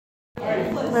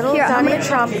Little Donny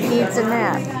Trump needs a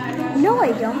nap. No,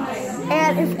 I don't.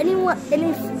 And if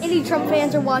any Trump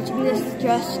fans are watching this,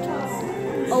 just,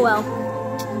 oh well.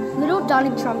 Little Donny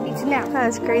Trump needs a nap.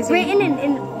 That's crazy. Written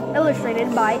and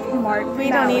illustrated by Mark. We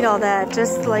don't need all that.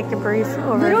 Just like a brief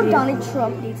overview. Little Donny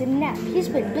Trump needs a nap. He's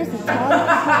been busy telling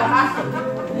people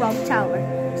the Trump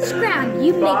Tower. Scram!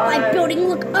 You make my building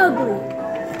look ugly.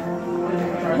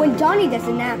 When Donny does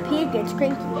a nap, he gets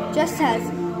cranky. Just ask,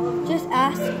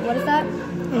 what is that?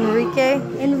 Enrique.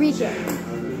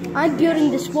 I'm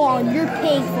building this wall and you're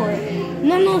paying for it.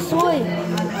 No, soy.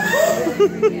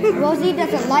 Rosie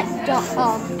doesn't like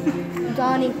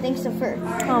Donny thinks of her.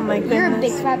 Oh my goodness. You're a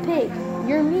big fat pig.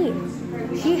 You're mean.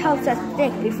 She helps us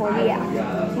think before we act.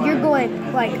 You're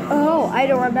going like, oh, I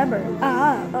don't remember.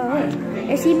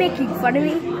 Is he making fun of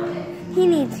me? He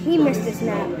missed his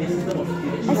nap.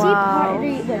 As he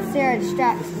party with Sarah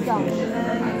distracts Donny.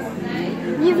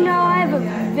 You know I have a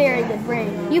very good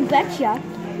brain. You betcha.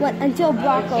 What, until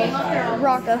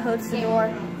Rocco holds the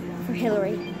door for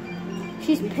Hillary.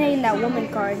 She's paying that woman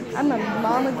card. I'm a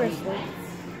mama grizzly.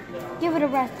 Give it a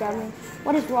rest, Donny.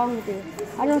 What is wrong with you?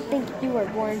 I don't think you were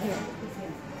born here.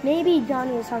 Maybe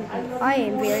Donny is hungry. I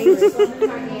am very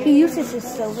rich. He uses his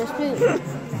silver spoon.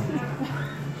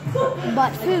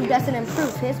 But food doesn't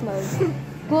improve his mood.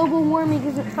 Global warming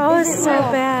isn't it's so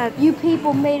real. bad. You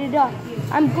people made it up.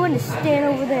 I'm going to stand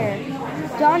over there.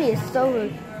 Donny is so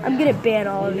rude. I'm going to ban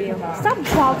all of you. Stop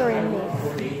bothering me.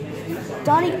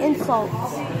 Donny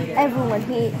insults everyone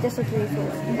he disagrees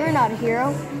with. You're not a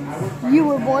hero. You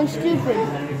were born stupid.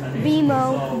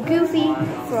 BMO, goofy,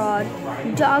 fraud,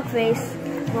 dogface.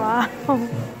 Wow.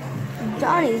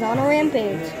 Donny's on a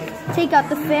rampage. Take out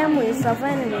the families of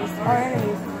enemies, our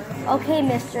enemies. Okay,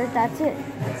 mister, that's it.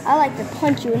 I like to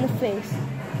punch you in the face.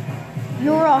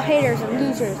 You're all haters and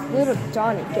losers. Little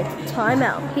Donny gets time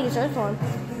out. He deserves one.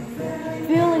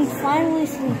 Feeling finally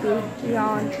sleepy, he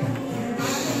yawned.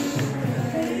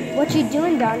 What you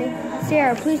doing, Donny?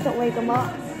 Sarah, please don't wake him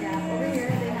up.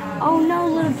 Oh no,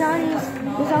 little Donny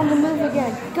is on the move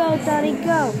again. Go, Donny,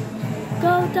 go.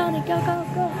 Go, Donny, go, go,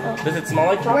 go. Oh. Does it smell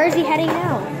like chocolate? Where's he heading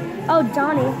now? Oh,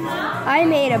 Donny, I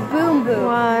made a boom boom.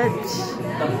 What?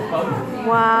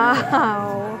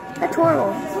 Wow. That's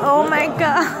horrible. Oh my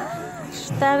gosh.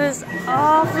 That is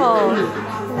awful.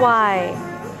 Why?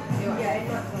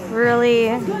 Really?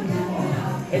 It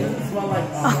doesn't smell like